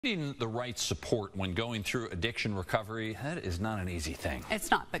Finding the right support when going through addiction recovery, that is not an easy thing.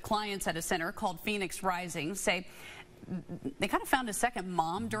 It's not, but clients at a center called Phoenix Rising say they kind of found a second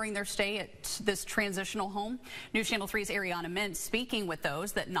mom during their stay at this transitional home. News Channel 3's Ariana Mintz speaking with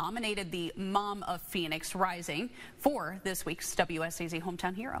those that nominated the mom of Phoenix Rising for this week's WSAZ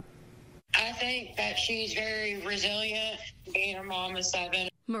Hometown Hero. I think that she's very resilient, being a mom of 7.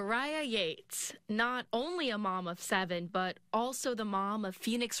 Mariah Yates, not only a mom of 7, but also the mom of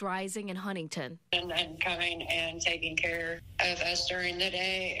Phoenix Rising in Huntington. And coming and taking care of us during the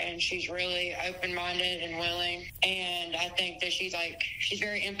day, and she's really open-minded and willing, and I think that she's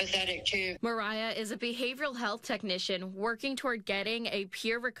very empathetic too. Mariah is a behavioral health technician working toward getting a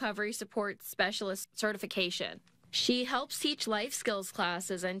peer recovery support specialist certification. She helps teach life skills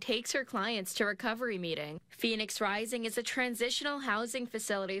classes and takes her clients to recovery meetings. Phoenix Rising is a transitional housing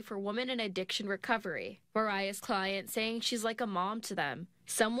facility for women in addiction recovery. Mariah's clients saying she's like a mom to them,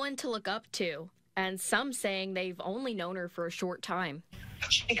 someone to look up to, and some saying they've only known her for a short time.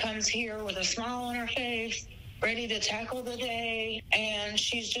 She comes here with a smile on her face, ready to tackle the day, and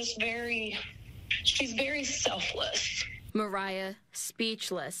she's very selfless. Mariah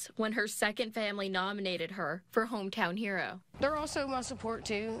speechless when her second family nominated her for Hometown Hero. They're also my support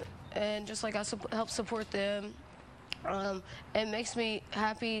too, and just like I help support them, it makes me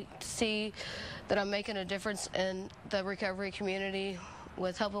happy to see that I'm making a difference in the recovery community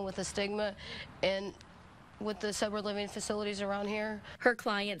with helping with the stigma and with the sober living facilities around here. Her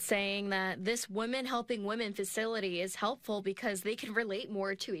client saying that this Women Helping Women facility is helpful because they can relate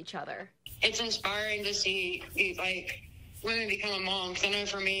more to each other. It's inspiring to see women become a mom, because I know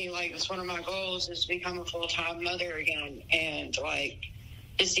for me, it's one of my goals is to become a full-time mother again, and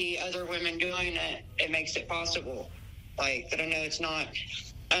to see other women doing it, it makes it possible. That I know it's not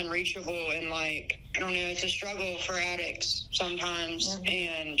unreachable, and I don't know, it's a struggle for addicts sometimes,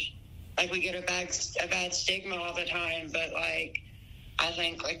 and we get a bad stigma all the time, but I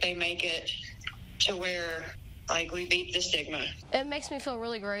think they make it to where we beat the stigma. It makes me feel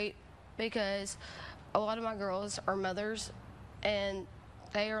really great because a lot of my girls are mothers, and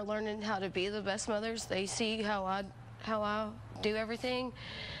they are learning how to be the best mothers. They see how I do everything,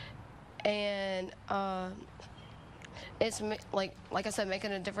 and it's like I said,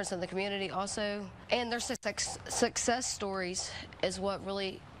 making a difference in the community also. And their success stories is what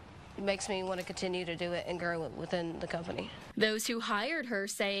really makes me want to continue to do it and grow within the company. Those who hired her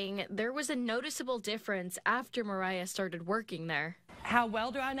saying there was a noticeable difference after Mariah started working there. How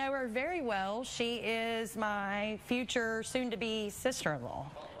well do I know her? Very well. She is my future soon-to-be sister-in-law.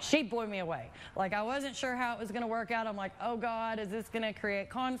 She blew me away. I wasn't sure how it was going to work out. I'm like, oh God, is this going to create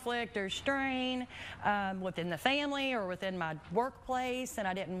conflict or strain within the family or within my workplace? And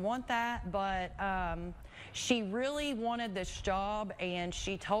I didn't want that, but she really wanted this job, and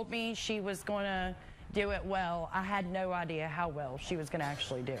she told me she was going to do it well. I had no idea how well she was going to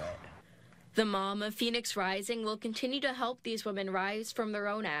actually do it. The mom of Phoenix Rising will continue to help these women rise from their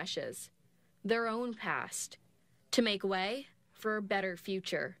own ashes, their own past, to make way for a better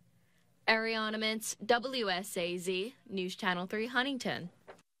future. Ariana Mintz, WSAZ, News Channel 3, Huntington.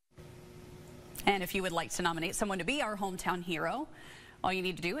 And if you would like to nominate someone to be our hometown hero, all you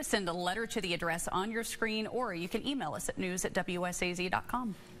need to do is send a letter to the address on your screen, or you can email us at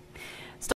news@wsaz.com.